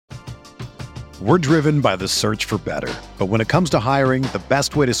We're driven by the search for better. But when it comes to hiring, the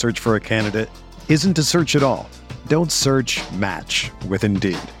best way to search for a candidate isn't to search at all. Don't search, match with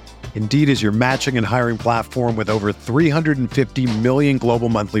Indeed. Indeed is your matching and hiring platform with over 350 million global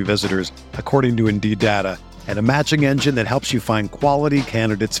monthly visitors, according to Indeed data, and a matching engine that helps you find quality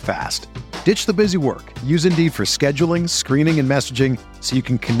candidates fast. Ditch the busy work. Use Indeed for scheduling, screening, and messaging so you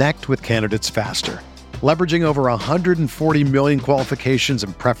can connect with candidates faster. Leveraging over 140 million qualifications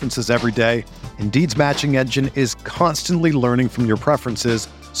and preferences every day, Indeed's matching engine is constantly learning from your preferences,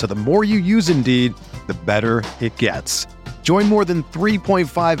 so the more you use Indeed, the better it gets. Join more than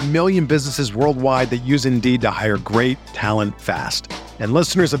 3.5 million businesses worldwide that use Indeed to hire great talent fast. And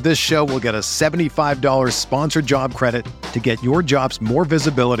listeners of this show will get a $75 sponsored job credit to get your jobs more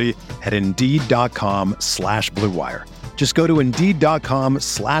visibility at Indeed.com/Blue Wire. Just go to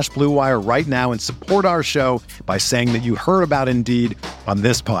Indeed.com/Blue Wire right now and support our show by saying that you heard about Indeed on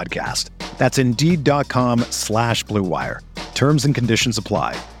this podcast. That's Indeed.com/Blue Wire. Terms and conditions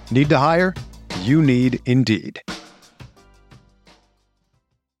apply. Need to hire? You need Indeed.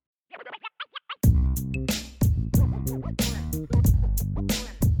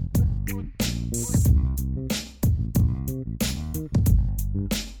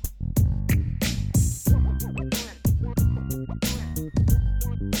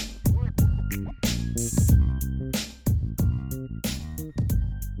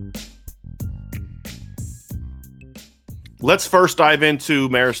 Let's first dive into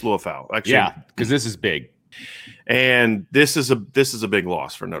Marist Liufau. Actually, yeah, because this is big, and this is a big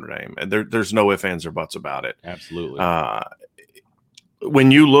loss for Notre Dame, and there's no ifs, ands, or buts about it. Absolutely. When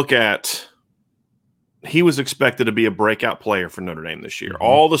you look at, he was expected to be a breakout player for Notre Dame this year. Mm-hmm.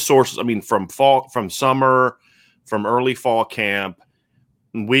 All the sources, I mean, from summer, from early fall camp,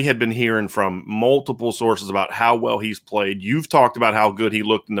 we had been hearing from multiple sources about how well he's played. You've talked about how good he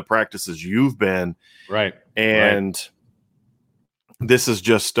looked in the practices you've been, right, and. Right. This is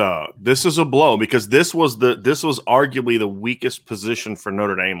just this is a blow because this was arguably the weakest position for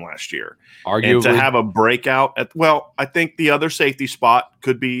Notre Dame last year. Arguably, and to have a breakout I think the other safety spot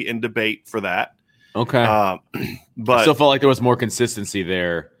could be in debate for that. Okay, but I still felt like there was more consistency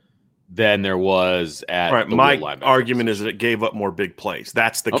there than there was at right. My argument is that it gave up more big plays.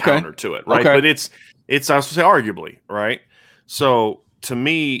 That's the counter to it, right? Okay. But it's I was to say arguably, right? So. To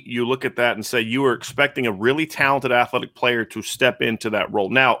me, you look at that and say you were expecting a really talented athletic player to step into that role.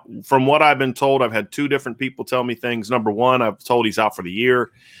 Now, from what I've been told, I've had two different people tell me things. Number one, I've told he's out for the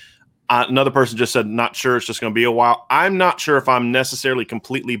year. Another person just said, not sure, it's just going to be a while. I'm not sure if I'm necessarily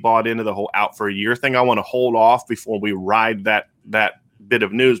completely bought into the whole out for a year thing. I want to hold off before we ride that bit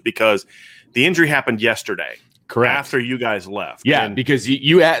of news because the injury happened yesterday. Correct. After you guys left. Yeah, because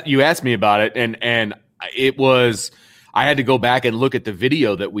you asked me about it, and it was – I had to go back and look at the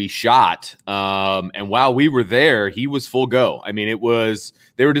video that we shot. And while we were there, he was full go. I mean, they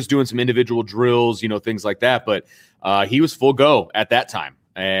were just doing some individual drills, things like that. But he was full go at that time.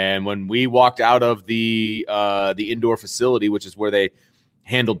 And when we walked out of the indoor facility, which is where they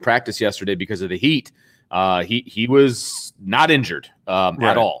handled practice yesterday because of the heat, he was not injured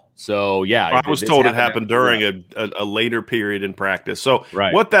at all. So, yeah. I was told it happened during a later period in practice. So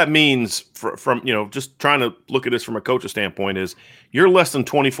what that means from just trying to look at this from a coach's standpoint is you're less than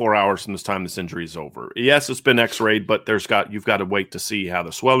 24 hours from this time this injury is over. Yes, it's been x-rayed, but you've got to wait to see how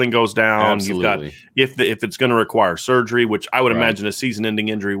the swelling goes down. Absolutely. You've got if it's going to require surgery, which I would imagine a season-ending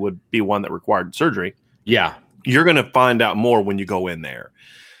injury would be one that required surgery. Yeah. You're going to find out more when you go in there.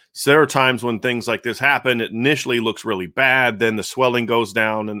 So there are times when things like this happen. It initially looks really bad, then the swelling goes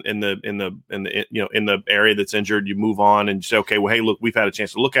down in the area that's injured. You move on and say, okay, well, hey, look, we've had a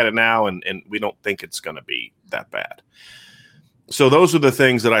chance to look at it now, and we don't think it's going to be that bad. So those are the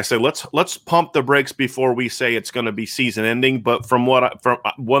things that I say. Let's pump the brakes before we say it's going to be season ending. But from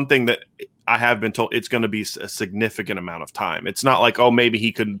one thing that I have been told, it's going to be a significant amount of time. It's not like maybe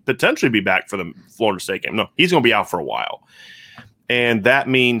he could potentially be back for the Florida State game. No, he's going to be out for a while. And that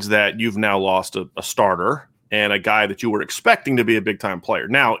means that you've now lost a starter and a guy that you were expecting to be a big-time player.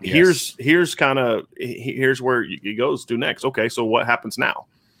 Now, here's where he goes to next. Okay, so what happens now?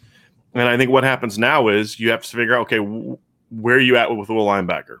 And I think what happens now is you have to figure out, okay, where are you at with the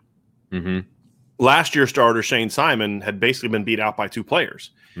linebacker? Mm-hmm. Last year's starter, Shane Simon, had basically been beat out by two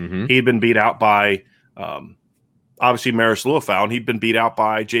players. Mm-hmm. He'd been beat out by, obviously, Marist Liufau, and he'd been beat out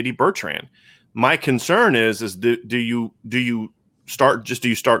by J.D. Bertrand. My concern is do you start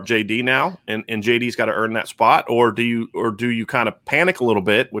JD now and JD's got to earn that spot, or do you kind of panic a little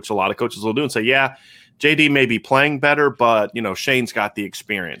bit, which a lot of coaches will do, and say, yeah, JD may be playing better, but Shane's got the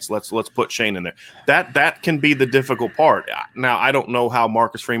experience. Let's put Shane in there. That can be the difficult part. Now, I don't know how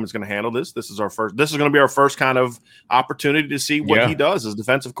Marcus Freeman's going to handle this. This is going to be our first kind of opportunity to see what he does as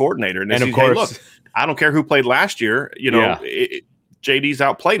defensive coordinator. And of course, hey, look, I don't care who played last year. JD's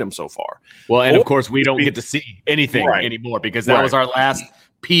outplayed him so far. Well, and of course, we don't get to see anything anymore because that was our last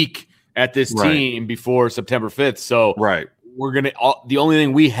peek at this team before September 5th. So the only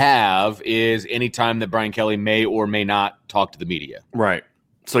thing we have is any time that Brian Kelly may or may not talk to the media. Right.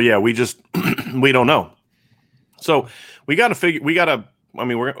 So we just we don't know. So we're going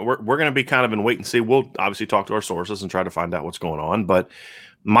to be kind of in wait and see. We'll obviously talk to our sources and try to find out what's going on, but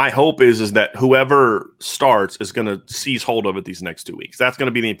my hope is that whoever starts is going to seize hold of it these next 2 weeks. That's going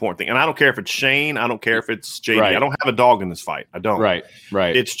to be the important thing. And I don't care if it's Shane. I don't care if it's JD. I don't have a dog in this fight. I don't. Right.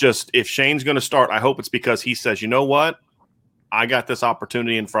 It's just if Shane's going to start, I hope it's because he says, you know what? I got this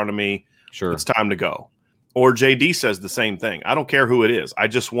opportunity in front of me. Sure. It's time to go. Or JD says the same thing. I don't care who it is. I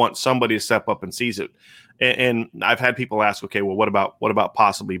just want somebody to step up and seize it. And I've had people ask, okay, well, what about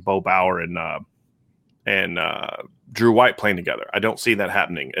possibly Bo Bauer and Drew White playing together? I don't see that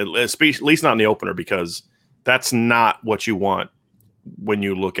happening, at least not in the opener, because that's not what you want when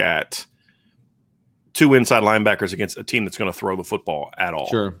you look at two inside linebackers against a team that's going to throw the football at all.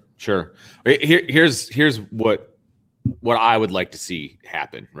 Sure. Here's what I would like to see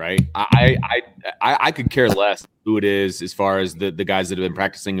happen, right? I could care less who it is as far as the guys that have been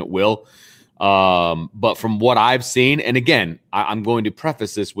practicing at will. But from what I've seen, and again, I'm going to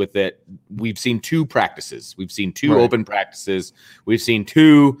preface this with that we've seen 2 practices. We've seen 2 open practices. We've seen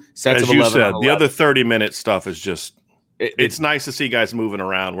 2 sets of 11. As you said, the other 30-minute stuff is just it's nice to see guys moving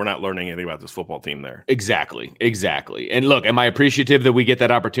around. We're not learning anything about this football team there. Exactly. And look, am I appreciative that we get that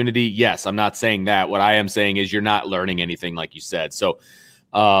opportunity? Yes, I'm not saying that. What I am saying is you're not learning anything, like you said. So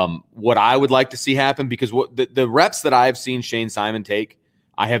what I would like to see happen, because what the reps that I've seen Shane Simon take,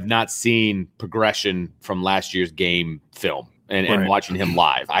 I have not seen progression from last year's game film and watching him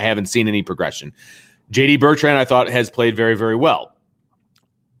live. I haven't seen any progression. JD Bertrand, I thought, has played very, very well.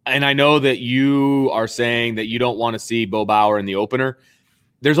 And I know that you are saying that you don't want to see Bo Bauer in the opener.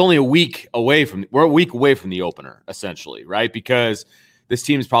 There's only we're a week away from the opener, essentially, right? Because this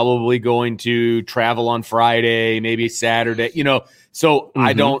team is probably going to travel on Friday, maybe Saturday, so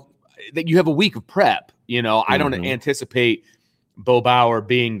I don't that you have a week of prep, I don't anticipate Bo Bauer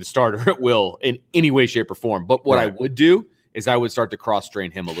being the starter at will in any way, shape, or form. But what I would do is I would start to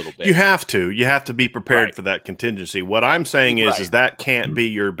cross-train him a little bit. You have to be prepared for that contingency. What I'm saying is that can't be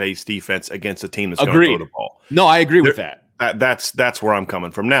your base defense against a team that's going to throw the ball. No, I agree with that. That's where I'm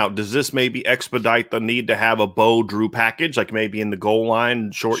coming from. Now, does this maybe expedite the need to have a Bo Drew package, like maybe in the goal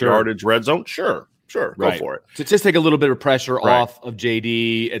line, short yardage, red zone? Sure, go for it. To just take a little bit of pressure off of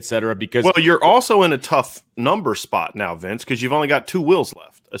JD, et cetera, because you're also in a tough number spot now, Vince, because you've only got 2 wheels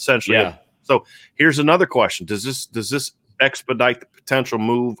left, essentially. Yeah. So here's another question: Does this expedite the potential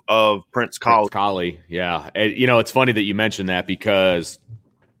move of Prince Kollie? Yeah, and, it's funny that you mentioned that because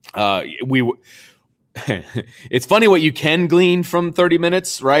it's funny what you can glean from 30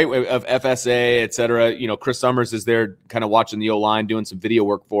 minutes, right, of FSA, et cetera. Chris Summers is there kind of watching the O-line, doing some video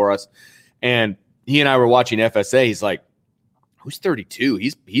work for us. And he and I were watching FSA. He's like, who's 32?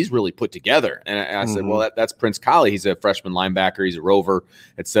 He's really put together. And I said, well, that's Prince Kollie. He's a freshman linebacker. He's a rover,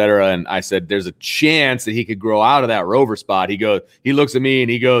 et cetera. And I said, there's a chance that he could grow out of that rover spot. He looks at me and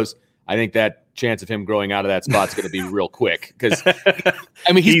he goes, I think that chance of him growing out of that spot is going to be real quick. Because,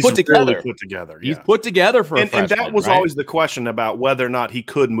 he's put together. Really put together. Yeah. He's put together for a freshman. And that was always the question about whether or not he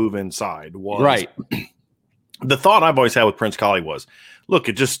could move inside. The thought I've always had with Prince Kollie was, look,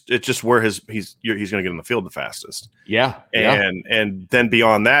 it's just where he's going to get in the field the fastest. Yeah. And then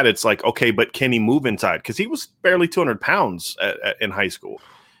beyond that, it's like, okay, but can he move inside? Because he was barely 200 pounds in high school.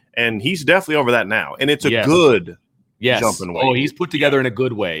 And he's definitely over that now. And it's a good jumping weight. Oh, he's put together in a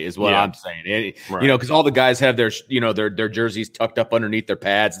good way is what I'm saying. Because all the guys have their jerseys tucked up underneath their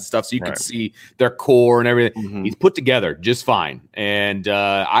pads and stuff. So you can see their core and everything. He's put together just fine. And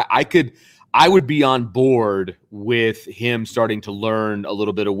I would be on board with him starting to learn a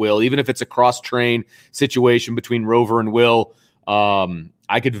little bit of Will, even if it's a cross-train situation between Rover and Will.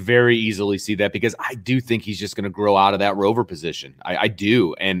 I could very easily see that because I do think he's just going to grow out of that Rover position. I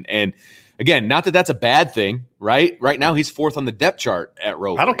do. And again, not that that's a bad thing, right? Right now, he's 4th on the depth chart at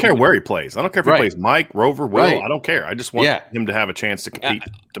Rover. I don't care where he plays. I don't care if he plays Mike, Rover, Will. I don't care. I just want him to have a chance to compete,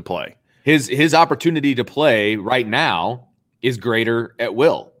 to play. His opportunity to play right now is greater at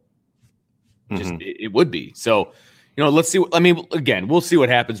Will. It would be. So, let's see. I mean, again, we'll see what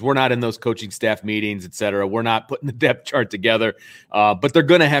happens. We're not in those coaching staff meetings, et cetera. We're not putting the depth chart together, but they're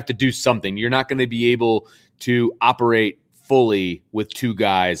going to have to do something. You're not going to be able to operate fully with two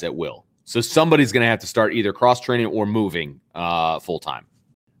guys at will. So somebody's going to have to start either cross-training or moving full-time.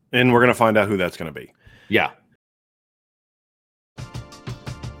 And we're going to find out who that's going to be. Yeah.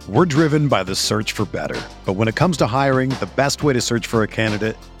 We're driven by the search for better. But when it comes to hiring, the best way to search for a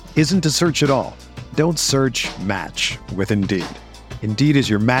candidate isn't to search at all. Don't search, match with Indeed. Indeed is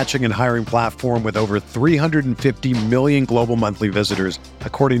your matching and hiring platform with over 350 million global monthly visitors,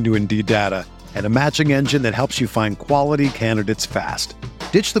 according to Indeed data, and a matching engine that helps you find quality candidates fast.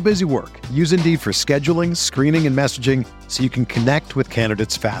 Ditch the busy work. Use Indeed for scheduling, screening, and messaging so you can connect with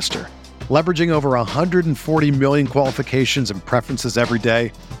candidates faster. Leveraging over 140 million qualifications and preferences every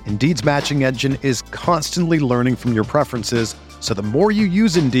day, Indeed's matching engine is constantly learning from your preferences, so the more you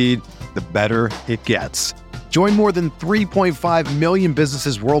use Indeed, the better it gets. Join more than 3.5 million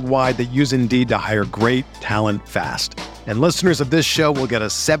businesses worldwide that use Indeed to hire great talent fast. And listeners of this show will get a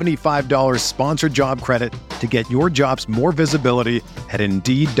 $75 sponsored job credit to get your jobs more visibility at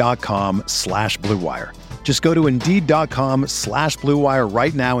Indeed.com/Blue Wire. Just go to Indeed.com/Blue Wire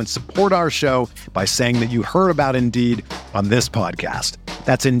right now and support our show by saying that you heard about Indeed on this podcast.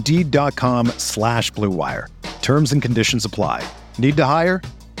 That's Indeed.com/Blue Wire. Terms and conditions apply. Need to hire?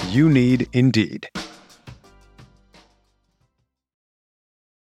 You need Indeed.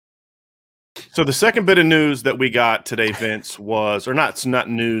 So the second bit of news that we got today, Vince, was, or not, it's not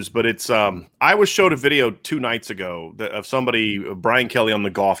news, but it's, I was showed a video 2 nights ago of somebody, Brian Kelly on the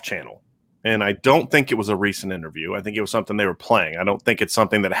Golf Channel. And I don't think it was a recent interview. I think it was something they were playing. I don't think it's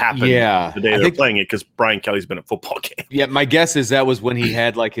something that happened the day they're playing it, because Brian Kelly's been at football games. Yeah, my guess is that was when he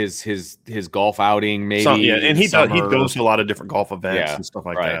had like his golf outing, maybe. And he goes to a lot of different golf events and stuff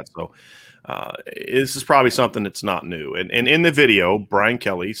like that. So this is probably something that's not new. And in the video, Brian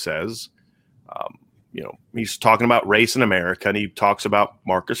Kelly says, he's talking about race in America, and he talks about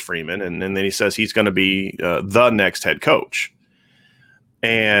Marcus Freeman, and then he says he's going to be the next head coach.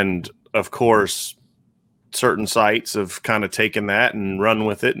 And of course, certain sites have kind of taken that and run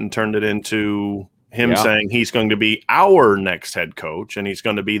with it and turned it into him saying he's going to be our next head coach, and he's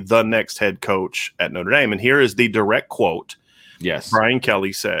going to be the next head coach at Notre Dame. And here is the direct quote. Yes. Brian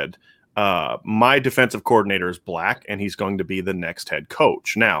Kelly said, my defensive coordinator is black, and he's going to be the next head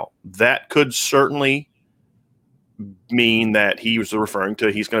coach. Now, that could certainly mean that he was referring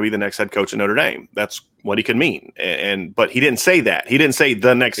to he's going to be the next head coach at Notre Dame. That's what he could mean. But he didn't say that. He didn't say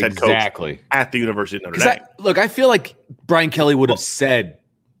the next head coach at the University of Notre Dame. I feel like Brian Kelly would have said,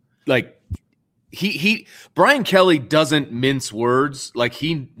 like, Brian Kelly doesn't mince words. Like,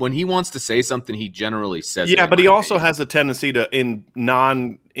 when he wants to say something, he generally says it. Yeah, but he also has a tendency to, in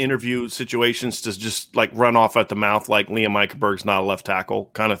non-interview situations, to just like run off at the mouth, like Liam Eichenberg's not a left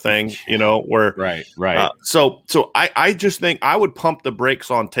tackle kind of thing, where right. So I just think I would pump the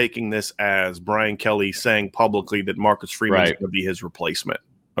brakes on taking this as Brian Kelly saying publicly that Marcus Freeman is going to be his replacement.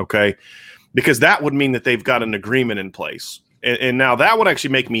 Okay, because that would mean that they've got an agreement in place, and now that would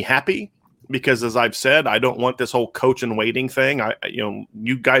actually make me happy. Because, as I've said, I don't want this whole coach and waiting thing.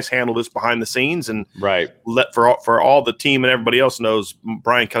 You guys handle this behind the scenes, and let for all the team and everybody else knows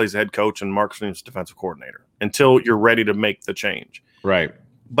Brian Kelly's the head coach and Marcus Freeman's defensive coordinator until you're ready to make the change. Right.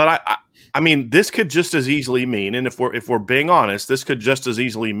 But I mean, this could just as easily mean, and if we're being honest, this could just as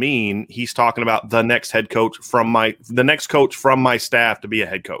easily mean he's talking about the next head coach the next coach from my staff to be a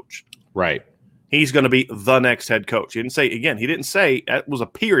head coach. Right. He's going to be the next head coach. He didn't say it was a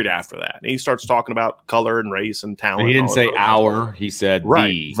period after that. And he starts talking about color and race and talent. And he didn't say our, he said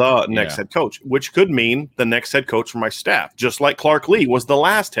the next head coach, which could mean the next head coach for my staff, just like Clark Lee was the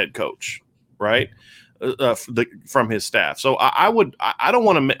last head coach, right? From his staff. So I don't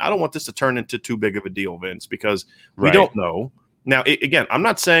want this to turn into too big of a deal, Vince, because we don't know. Now, again, I'm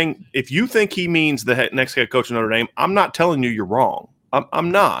not saying if you think he means the next head coach of Notre Dame, I'm not telling you you're wrong.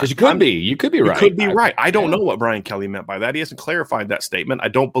 I'm not. Because you could be right. You could be right. I don't know what Brian Kelly meant by that. He hasn't clarified that statement. I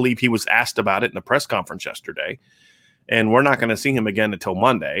don't believe he was asked about it in a press conference yesterday. And we're not going to see him again until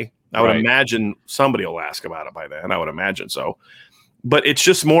Monday. I would imagine somebody will ask about it by then. I would imagine so. But it's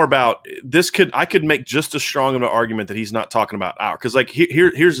just more about this. I could make just as strong of an argument that he's not talking about our. Because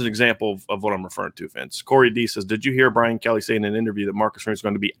here's an example of what I'm referring to, Vince. Corey D says, did you hear Brian Kelly say in an interview that Marcus Freeman is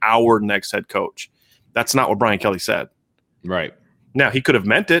going to be our next head coach? That's not what Brian Kelly said. Right. Now, he could have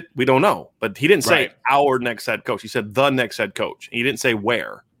meant it. We don't know. But he didn't say our next head coach. He said the next head coach. He didn't say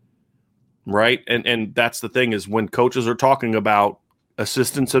where. Right? And that's the thing is when coaches are talking about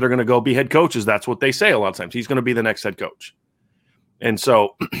assistants that are going to go be head coaches, that's what they say a lot of times. He's going to be the next head coach. And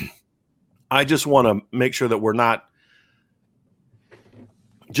so I just want to make sure that we're not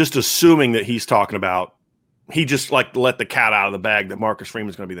just assuming that he's talking about, he just like let the cat out of the bag that Marcus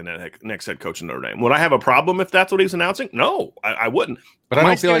Freeman's going to be the next head coach in Notre Dame. Would I have a problem if that's what he's announcing? No, I wouldn't. But I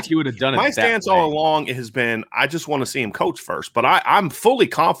don't feel like he would have done it. My stance all along has been, I just want to see him coach first. But I'm fully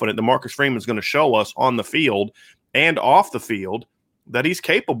confident that Marcus Freeman's going to show us on the field and off the field that he's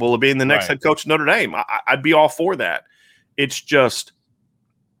capable of being the next head coach of Notre Dame. I'd be all for that. It's just,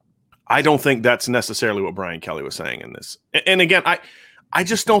 I don't think that's necessarily what Brian Kelly was saying in this. And again, I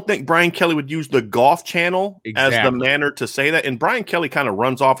just don't think Brian Kelly would use the Golf Channel as the manner to say that. And Brian Kelly kind of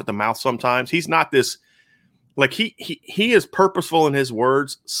runs off at the mouth sometimes. He's not this, like he is purposeful in his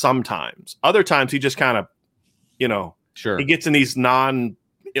words sometimes. Other times he just kind of, he gets in these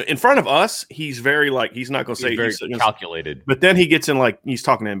in front of us, he's very like, he's not going to say very calculated. But then he gets in like, he's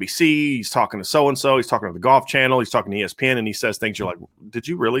talking to NBC, he's talking to so-and-so, he's talking to the Golf Channel, he's talking to ESPN, and he says things you're like, did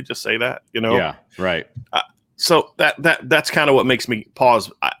you really just say that? Yeah, right. So that's kind of what makes me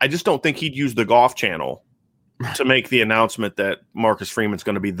pause. I just don't think he'd use the Golf Channel to make the announcement that Marcus Freeman's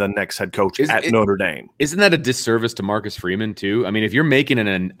going to be the next head coach at Notre Dame. Isn't that a disservice to Marcus Freeman too? I mean, if you're making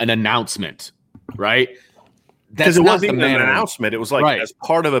an announcement, right? Because it wasn't even an announcement. It was like as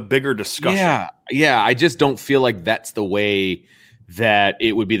part of a bigger discussion. Yeah. I just don't feel like that's the way that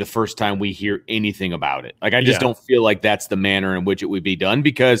it would be the first time we hear anything about it. Like, I just don't feel like that's the manner in which it would be done,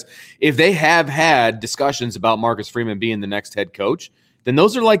 because if they have had discussions about Marcus Freeman being the next head coach, then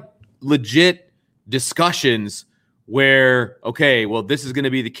those are like legit discussions where, okay, well, this is going to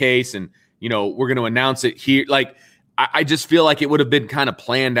be the case, and, we're going to announce it here. Like, I just feel like it would have been kind of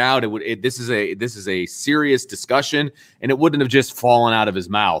planned out. This is a serious discussion, and it wouldn't have just fallen out of his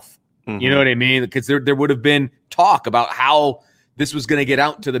mouth. Mm-hmm. You know what I mean? Because there would have been talk about how this was going to get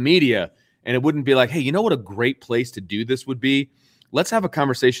out to the media, and it wouldn't be like, hey, you know what a great place to do this would be? Let's have a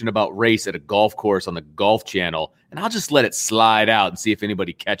conversation about race at a golf course on the Golf Channel, and I'll just let it slide out and see if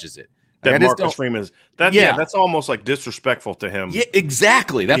anybody catches it. That Marcus Freeman is that's almost like disrespectful to him. Yeah,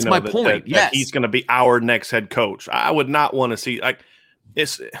 exactly. That's my point. That he's going to be our next head coach. I would not want to see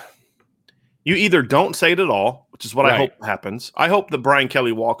you either don't say it at all, which is what I hope happens. I hope that Brian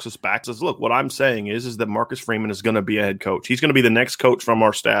Kelly walks us back, says, look, what I'm saying is that Marcus Freeman is going to be a head coach. He's going to be the next coach from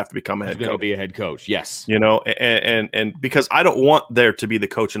our staff to become a head coach. He's going to be a head coach, yes. And because I don't want there to be the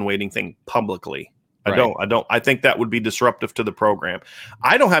coach in waiting thing publicly. I don't. I think that would be disruptive to the program.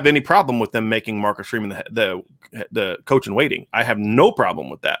 I don't have any problem with them making Marcus Freeman the coach in waiting. I have no problem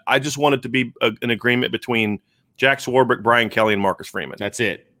with that. I just want it to be an agreement between Jack Swarbrick, Brian Kelly, and Marcus Freeman. That's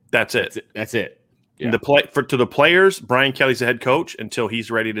it. That's it. Yeah. To the players, Brian Kelly's the head coach until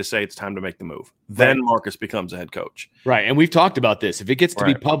he's ready to say it's time to make the move. Then Marcus becomes a head coach. Right. And we've talked about this. If it gets to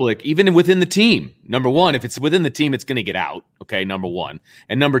be public, even within the team, number one, if it's within the team, it's going to get out. Okay. Number one.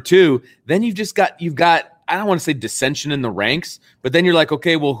 And number two, then you've got, I don't want to say dissension in the ranks, but then you're like,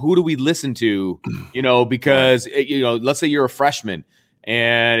 okay, well, who do we listen to? Because, let's say you're a freshman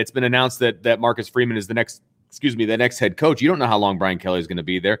and it's been announced that Marcus Freeman is the next head coach. You don't know how long Brian Kelly is going to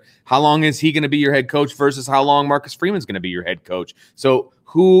be there. How long is he going to be your head coach versus how long Marcus Freeman's going to be your head coach? So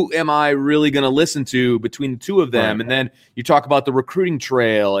who am I really going to listen to between the two of them? Right. And then you talk about the recruiting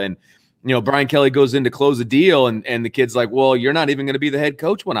trail, and, Brian Kelly goes in to close a deal, and the kid's like, well, you're not even going to be the head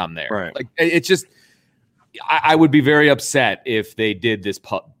coach when I'm there. Right. Like, it's just, I would be very upset if they did this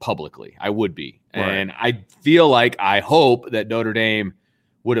publicly. I would be. Right. And I feel like, I hope that Notre Dame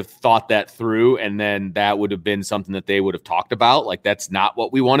would have thought that through, and then that would have been something that they would have talked about. Like, that's not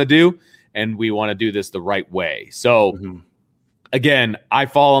what we want to do, and we want to do this the right way. So, again, I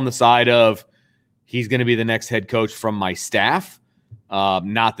fall on the side of he's going to be the next head coach from my staff,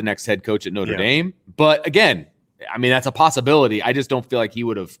 not the next head coach at Notre Dame. But, again, I mean, that's a possibility. I just don't feel like he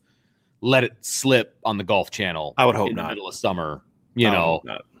would have let it slip on the Golf Channel. I would hope in not. the middle of summer,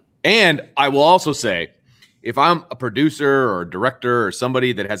 And I will also say, if I'm a producer or a director or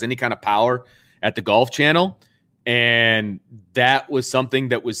somebody that has any kind of power at the Golf Channel, and that was something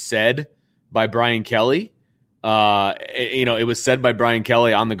that was said by Brian Kelly, it was said by Brian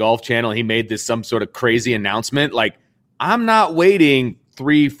Kelly on the Golf Channel. He made some sort of crazy announcement. Like, I'm not waiting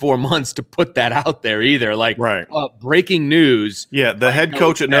 3-4 months to put that out there either. Like, breaking news. Yeah, the head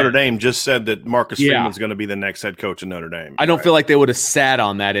coach at Notre Dame just said that Marcus Freeman's going to be the next head coach at Notre Dame. I don't feel like they would have sat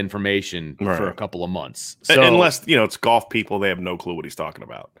on that information for a couple of months. So, unless, it's golf people, they have no clue what he's talking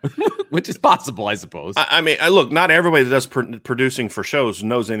about. Which is possible, I suppose. I mean, look, not everybody that does producing for shows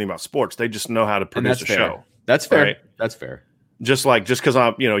knows anything about sports. They just know how to produce a show. That's fair. Right? That's fair. Just because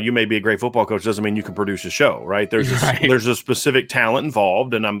I'm, you may be a great football coach doesn't mean you can produce a show, right? There's a specific talent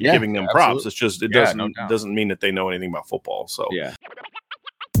involved, and I'm giving them props. It's just doesn't mean that they know anything about football. So yeah.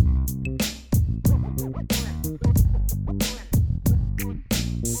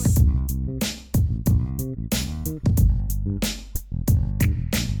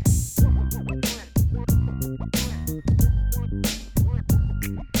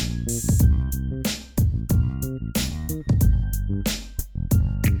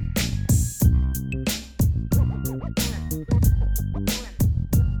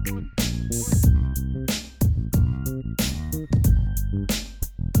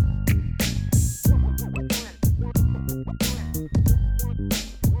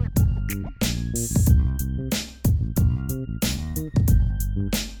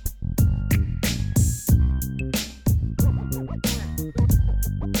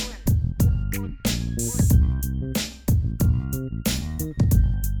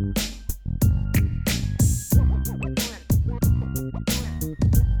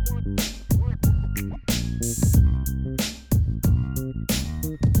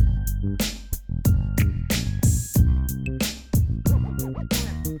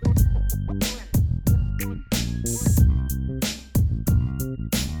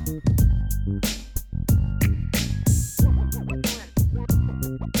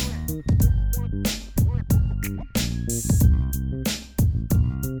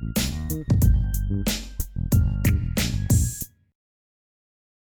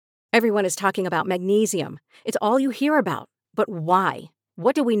 Everyone is talking about magnesium. It's all you hear about. But why?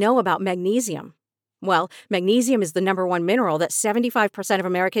 What do we know about magnesium? Well, magnesium is the number one mineral that 75% of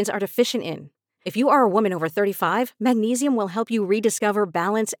Americans are deficient in. If you are a woman over 35, magnesium will help you rediscover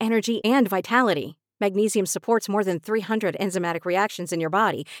balance, energy, and vitality. Magnesium supports more than 300 enzymatic reactions in your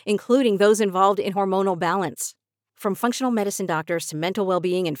body, including those involved in hormonal balance. From functional medicine doctors to mental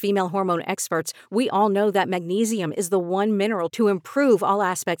well-being and female hormone experts, we all know that magnesium is the one mineral to improve all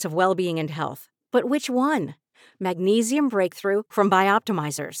aspects of well-being and health. But which one? Magnesium Breakthrough from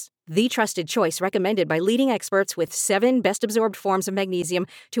Bioptimizers, the trusted choice recommended by leading experts with 7 best-absorbed forms of magnesium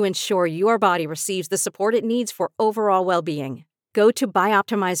to ensure your body receives the support it needs for overall well-being. Go to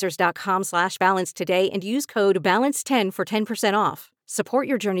bioptimizers.com/balance today and use code BALANCE10 for 10% off. Support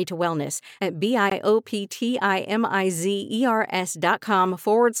your journey to wellness at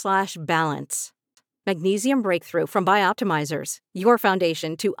bioptimizers.com/balance. Magnesium Breakthrough from Bioptimizers, your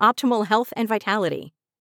foundation to optimal health and vitality.